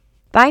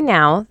By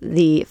now,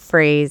 the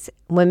phrase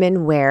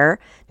women wear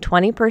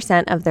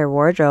 20% of their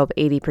wardrobe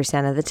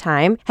 80% of the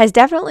time has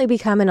definitely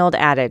become an old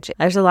adage.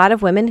 There's a lot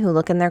of women who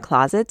look in their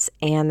closets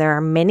and there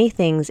are many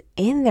things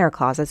in their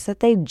closets that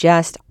they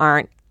just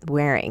aren't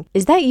wearing.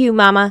 Is that you,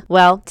 mama?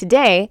 Well,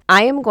 today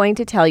I am going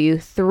to tell you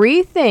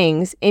 3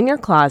 things in your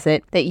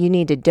closet that you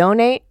need to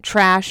donate,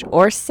 trash,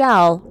 or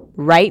sell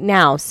right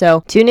now.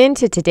 So tune in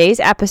to today's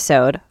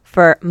episode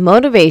for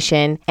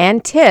motivation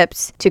and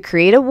tips to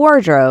create a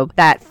wardrobe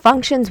that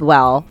functions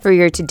well for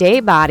your today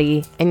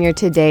body and your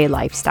today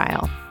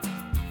lifestyle.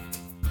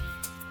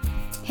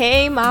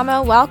 Hey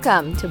mama,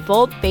 welcome to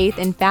Bold Faith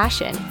in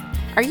Fashion.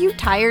 Are you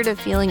tired of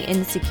feeling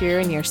insecure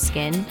in your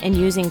skin and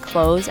using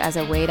clothes as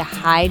a way to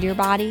hide your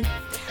body?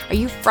 Are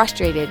you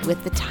frustrated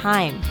with the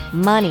time,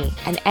 money,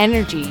 and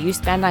energy you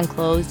spend on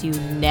clothes you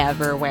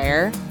never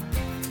wear?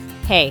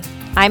 Hey,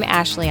 I'm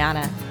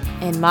Ashleana,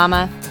 and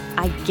mama,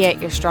 I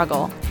get your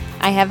struggle.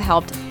 I have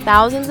helped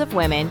thousands of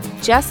women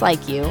just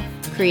like you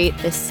create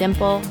the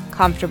simple,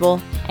 comfortable,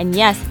 and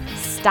yes,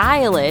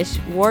 stylish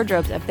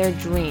wardrobes of their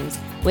dreams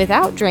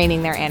without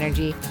draining their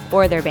energy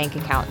or their bank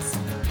accounts.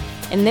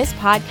 In this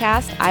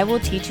podcast, I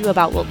will teach you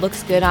about what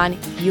looks good on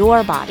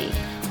your body,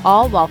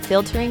 all while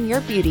filtering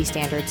your beauty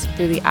standards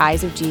through the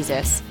eyes of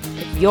Jesus.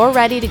 If you're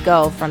ready to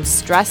go from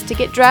stressed to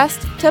get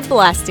dressed to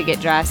blessed to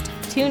get dressed,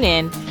 tune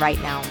in right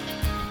now.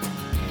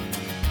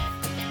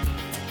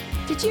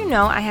 Did you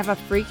know I have a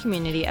free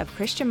community of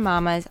Christian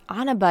mamas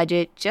on a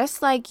budget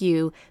just like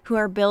you who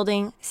are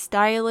building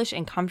stylish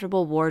and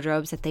comfortable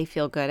wardrobes that they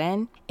feel good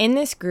in? In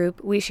this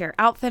group, we share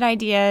outfit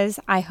ideas,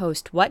 I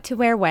host What to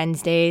Wear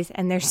Wednesdays,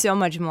 and there's so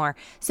much more.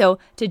 So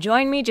to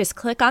join me, just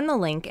click on the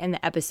link in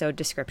the episode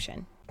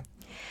description.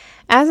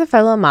 As a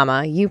fellow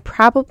mama, you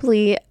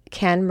probably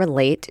can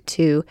relate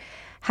to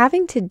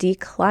having to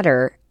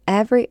declutter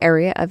every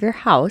area of your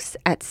house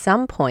at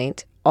some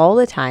point all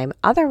the time.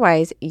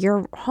 Otherwise,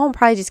 your home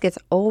probably just gets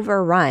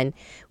overrun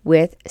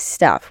with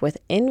stuff, with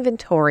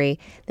inventory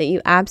that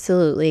you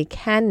absolutely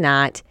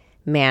cannot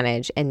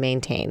manage and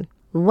maintain.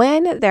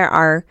 When there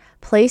are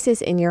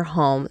places in your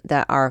home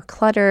that are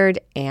cluttered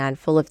and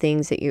full of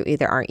things that you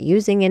either aren't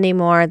using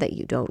anymore, that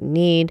you don't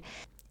need,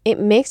 it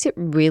makes it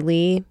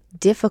really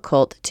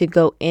difficult to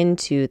go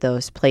into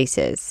those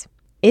places.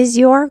 Is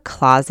your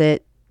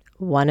closet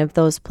one of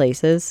those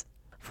places?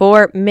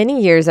 For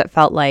many years, it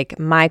felt like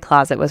my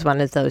closet was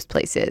one of those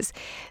places.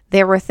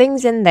 There were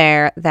things in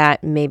there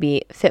that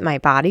maybe fit my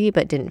body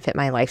but didn't fit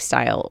my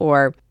lifestyle,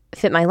 or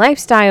fit my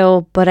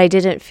lifestyle but I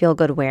didn't feel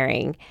good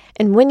wearing.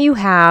 And when you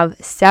have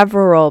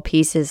several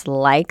pieces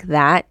like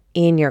that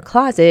in your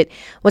closet,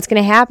 what's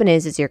going to happen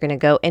is you're going to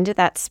go into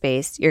that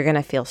space, you're going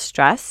to feel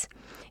stress,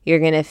 you're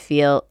going to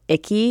feel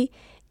icky,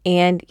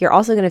 and you're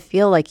also going to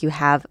feel like you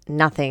have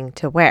nothing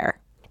to wear.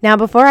 Now,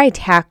 before I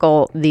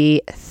tackle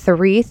the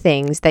 3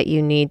 things that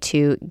you need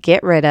to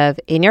get rid of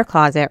in your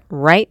closet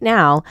right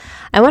now,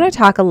 I want to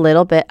talk a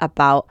little bit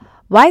about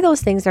why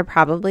those things are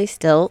probably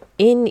still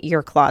in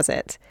your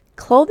closet.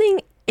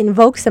 Clothing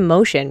invokes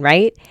emotion,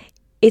 right?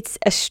 It's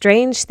a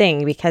strange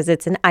thing because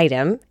it's an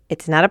item.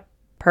 It's not a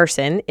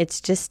person.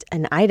 It's just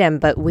an item,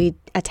 but we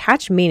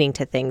attach meaning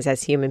to things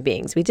as human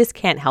beings. We just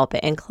can't help it.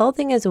 And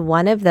clothing is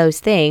one of those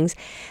things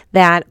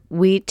that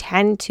we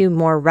tend to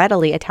more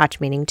readily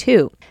attach meaning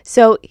to.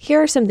 So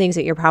here are some things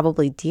that you're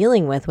probably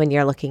dealing with when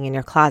you're looking in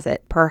your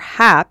closet.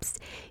 Perhaps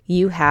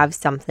you have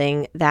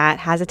something that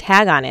has a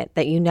tag on it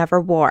that you never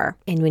wore.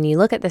 And when you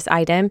look at this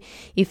item,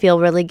 you feel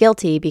really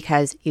guilty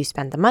because you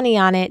spent the money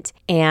on it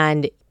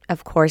and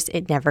of course,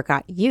 it never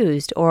got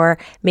used. Or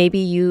maybe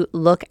you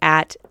look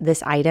at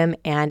this item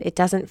and it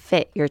doesn't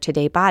fit your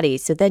today body.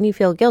 So then you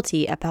feel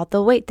guilty about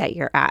the weight that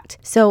you're at.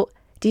 So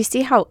do you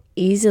see how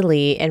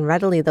easily and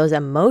readily those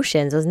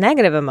emotions, those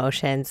negative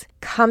emotions,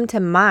 come to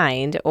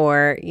mind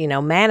or,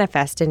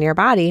 manifest in your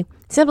body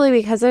simply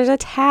because there's a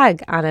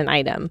tag on an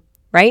item?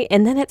 Right?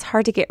 And then it's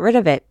hard to get rid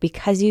of it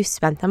because you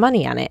spent the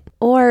money on it.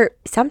 Or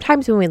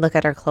sometimes when we look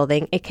at our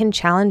clothing, it can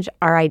challenge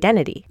our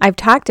identity. I've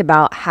talked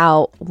about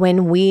how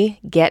when we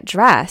get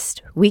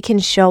dressed, we can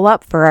show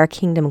up for our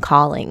kingdom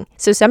calling.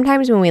 So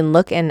sometimes when we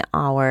look in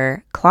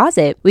our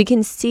closet, we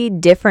can see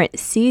different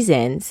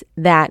seasons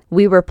that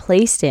we were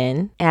placed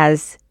in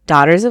as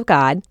daughters of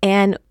God,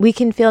 and we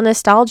can feel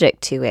nostalgic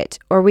to it,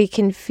 or we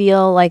can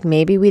feel like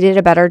maybe we did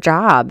a better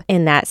job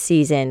in that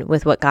season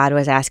with what God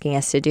was asking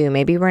us to do.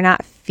 Maybe we're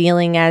not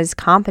feeling as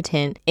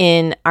competent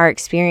in our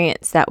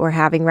experience that we're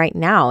having right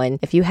now. And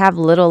if you have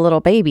little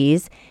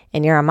babies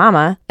and you're a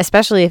mama,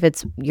 especially if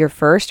it's your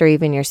first or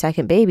even your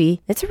second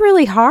baby, it's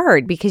really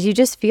hard because you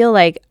just feel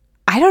like,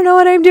 I don't know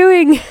what I'm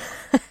doing.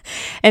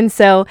 And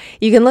so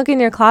you can look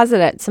in your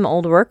closet at some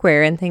old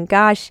workwear and think,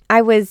 gosh,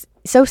 I was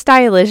so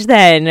stylish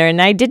then,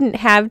 and I didn't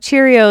have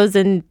Cheerios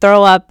and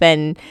throw up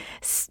and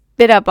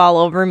spit up all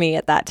over me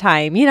at that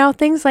time.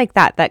 Things like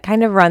that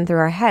kind of run through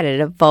our head.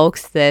 It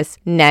evokes this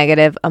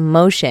negative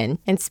emotion.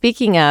 And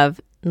speaking of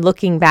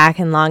looking back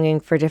and longing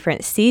for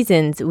different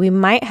seasons, we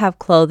might have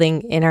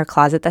clothing in our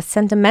closet that's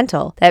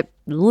sentimental, that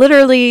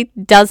literally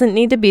doesn't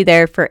need to be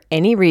there for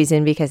any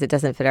reason because it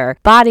doesn't fit our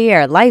body,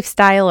 our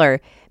lifestyle, or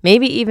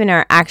maybe even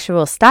our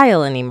actual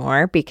style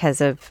anymore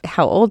because of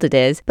how old it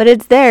is, but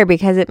it's there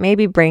because it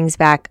maybe brings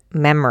back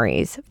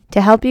memories.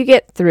 To help you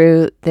get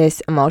through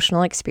this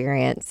emotional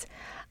experience,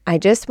 I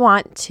just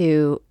want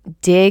to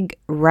dig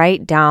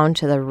right down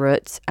to the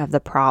roots of the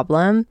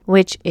problem,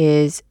 which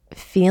is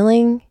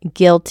feeling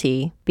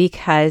guilty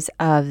because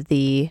of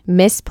the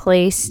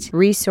misplaced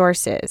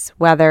resources,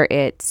 whether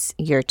it's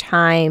your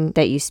time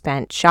that you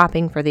spent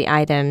shopping for the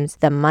items,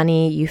 the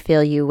money you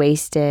feel you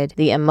wasted,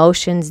 the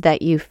emotions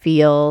that you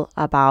feel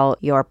about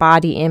your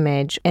body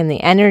image, and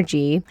the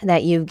energy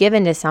that you've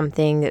given to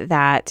something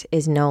that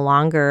is no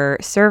longer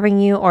serving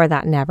you or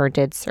that never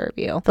did serve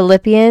you.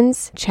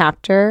 Philippians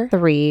chapter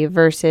 3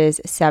 verses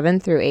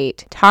 7 through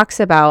 8 talks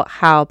about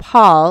how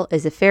Paul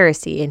is a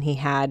Pharisee and he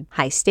had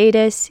high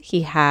status,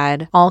 he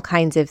had all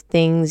kinds of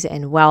things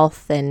and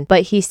wealth,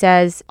 but he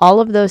says all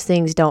of those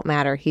things don't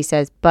matter. He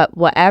says, but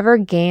whatever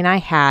gain I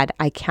had,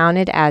 I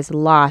counted as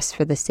loss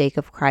for the sake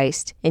of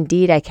Christ.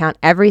 Indeed, I count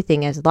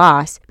everything as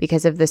loss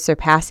because of the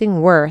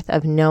surpassing worth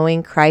of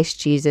knowing Christ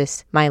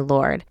Jesus, my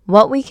Lord.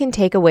 What we can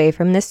take away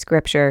from this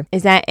scripture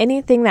is that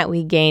anything that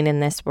we gain in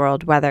this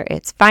world, whether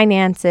it's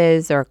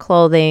finances or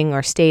clothing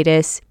or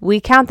status, we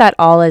count that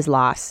all as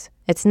loss.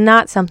 It's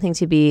not something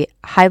to be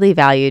highly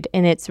valued,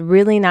 and it's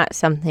really not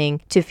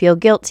something to feel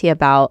guilty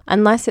about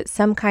unless it's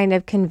some kind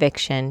of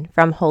conviction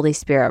from Holy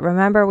Spirit.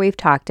 Remember, we've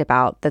talked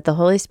about that the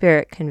Holy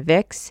Spirit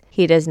convicts,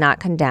 He does not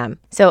condemn.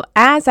 So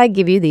as I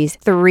give you these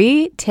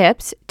 3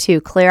 tips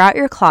to clear out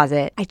your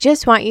closet, I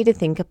just want you to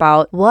think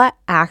about what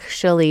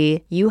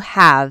actually you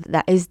have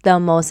that is the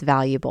most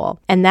valuable,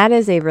 and that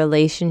is a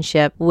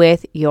relationship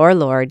with your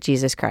Lord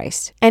Jesus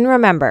Christ. And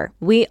remember,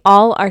 we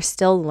all are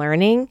still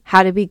learning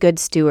how to be good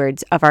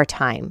stewards of our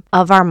time,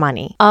 of our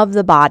money, of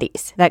the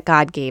bodies that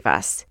God gave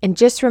us. And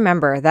just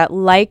remember that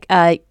like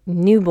a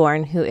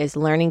newborn who is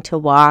learning to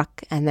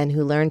walk and then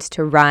who learns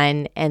to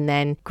run and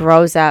then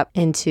grows up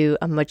into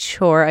a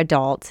mature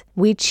adult,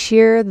 we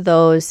cheer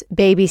those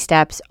baby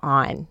steps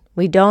on.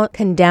 We don't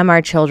condemn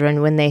our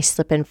children when they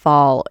slip and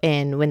fall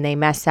and when they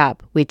mess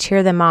up. We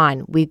cheer them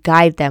on, we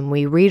guide them,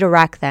 we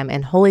redirect them,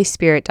 and Holy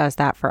Spirit does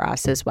that for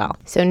us as well.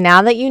 So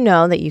now that you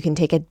know that you can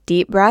take a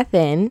deep breath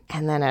in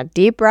and then a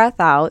deep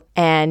breath out,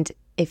 and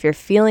if you're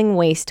feeling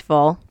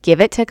wasteful, give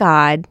it to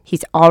God.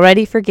 He's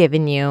already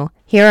forgiven you.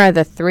 Here are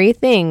the 3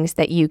 things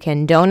that you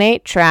can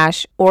donate,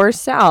 trash, or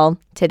sell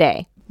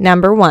today.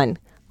 Number 1,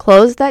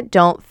 clothes that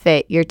don't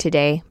fit your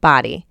today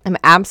body. I'm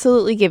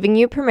absolutely giving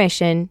you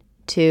permission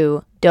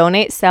to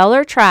donate, sell,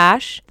 or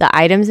trash the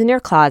items in your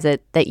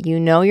closet that you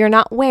know you're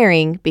not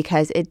wearing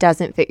because it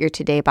doesn't fit your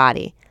today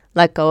body.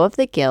 Let go of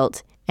the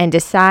guilt and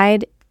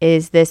decide,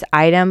 is this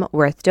item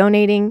worth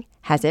donating?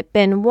 Has it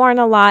been worn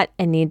a lot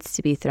and needs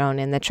to be thrown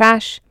in the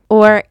trash?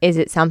 Or is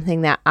it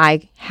something that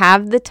I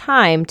have the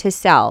time to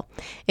sell?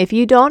 If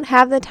you don't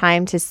have the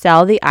time to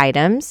sell the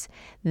items,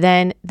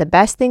 then the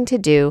best thing to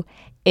do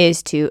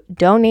is to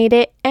donate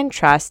it and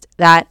trust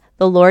that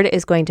the Lord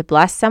is going to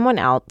bless someone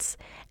else,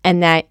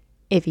 and that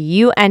if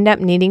you end up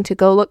needing to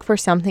go look for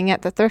something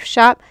at the thrift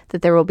shop,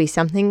 that there will be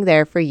something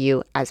there for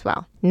you as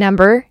well.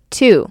 Number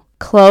 2,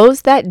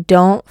 clothes that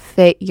don't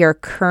fit your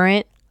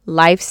current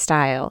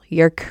lifestyle,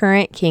 your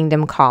current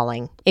kingdom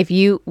calling. If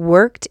you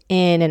worked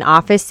in an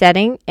office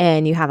setting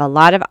and you have a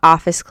lot of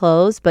office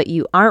clothes, but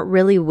you aren't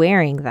really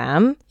wearing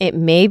them, it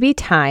may be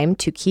time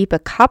to keep a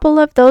couple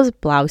of those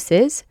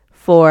blouses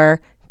for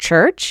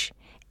church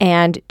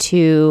and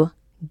to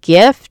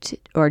gift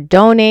or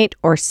donate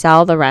or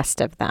sell the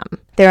rest of them.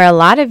 There are a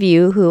lot of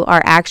you who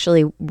are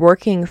actually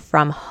working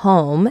from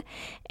home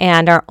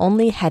and are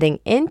only heading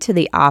into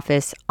the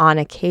office on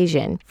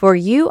occasion. For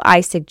you,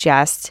 I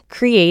suggest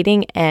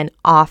creating an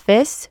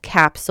office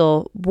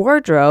capsule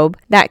wardrobe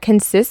that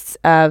consists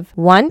of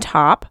 1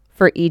 top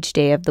for each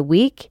day of the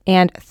week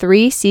and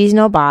 3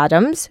 seasonal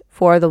bottoms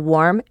for the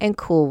warm and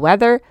cool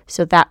weather.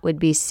 So that would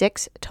be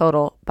 6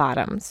 total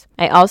bottoms.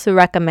 I also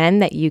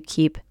recommend that you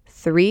keep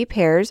 3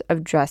 pairs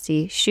of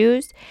dressy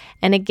shoes,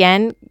 and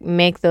again,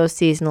 make those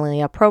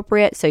seasonally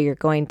appropriate. So you're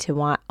going to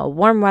want a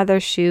warm weather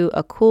shoe,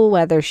 a cool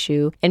weather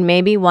shoe, and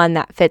maybe one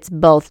that fits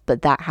both,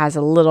 but that has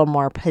a little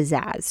more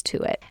pizzazz to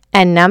it.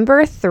 And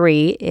number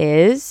 3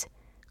 is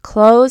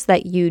clothes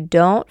that you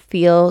don't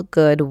feel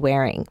good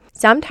wearing.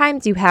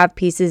 Sometimes you have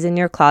pieces in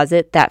your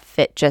closet that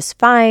fit just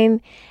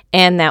fine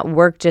and that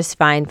work just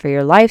fine for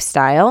your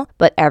lifestyle,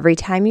 but every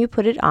time you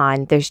put it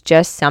on, there's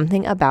just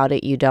something about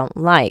it you don't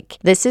like.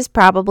 This is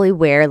probably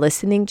where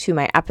listening to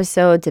my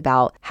episodes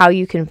about how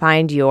you can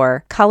find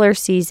your color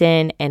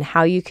season and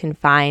how you can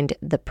find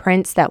the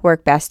prints that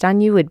work best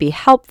on you would be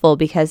helpful,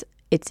 because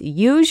it's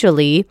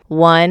usually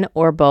one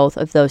or both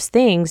of those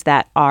things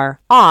that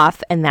are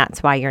off, and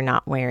that's why you're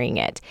not wearing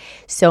it.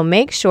 So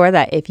make sure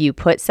that if you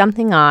put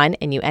something on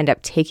and you end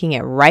up taking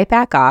it right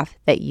back off,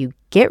 that you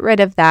get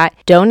rid of that,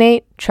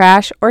 donate,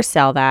 trash, or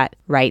sell that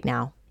right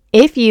now.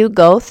 If you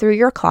go through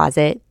your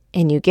closet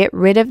and you get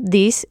rid of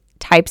these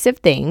types of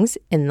things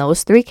in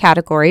those 3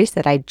 categories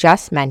that I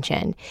just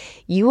mentioned,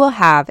 you will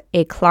have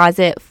a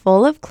closet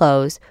full of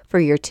clothes for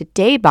your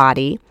today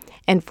body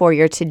and for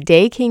your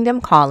today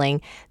kingdom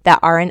calling that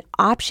are an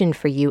option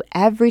for you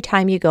every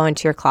time you go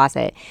into your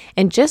closet.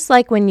 And just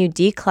like when you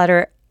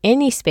declutter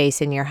any space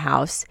in your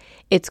house,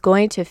 it's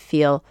going to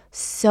feel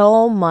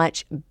so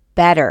much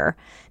better,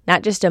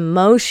 not just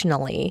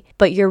emotionally,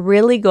 but you're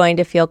really going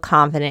to feel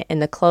confident in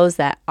the clothes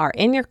that are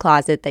in your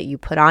closet that you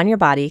put on your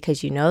body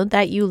because you know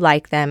that you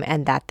like them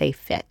and that they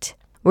fit.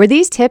 Were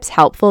these tips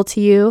helpful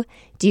to you?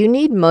 Do you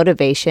need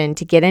motivation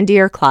to get into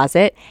your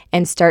closet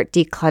and start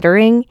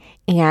decluttering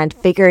and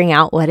figuring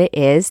out what it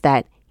is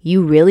that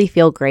you really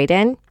feel great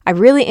in? I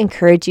really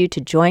encourage you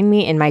to join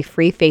me in my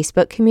free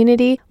Facebook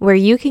community where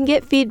you can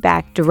get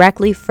feedback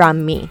directly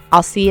from me.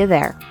 I'll see you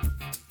there.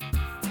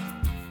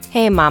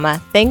 Hey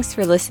Mama, thanks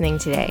for listening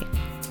today.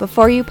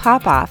 Before you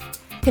pop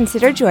off,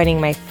 consider joining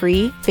my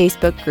free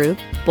Facebook group,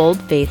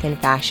 Bold Faith in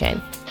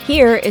Fashion.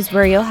 Here is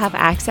where you'll have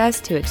access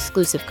to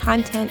exclusive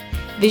content,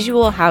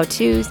 visual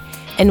how-tos,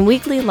 and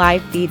weekly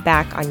live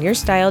feedback on your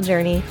style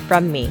journey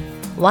from me.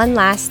 One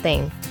last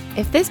thing.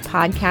 If this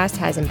podcast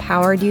has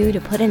empowered you to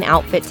put an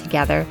outfit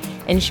together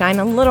and shine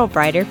a little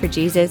brighter for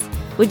Jesus,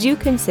 would you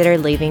consider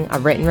leaving a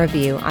written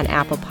review on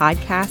Apple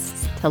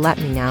Podcasts to let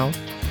me know?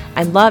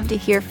 I'd love to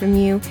hear from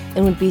you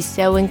and would be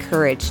so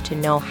encouraged to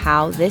know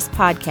how this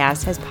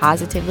podcast has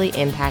positively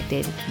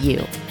impacted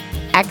you.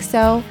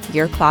 XO,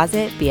 your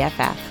closet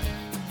BFF.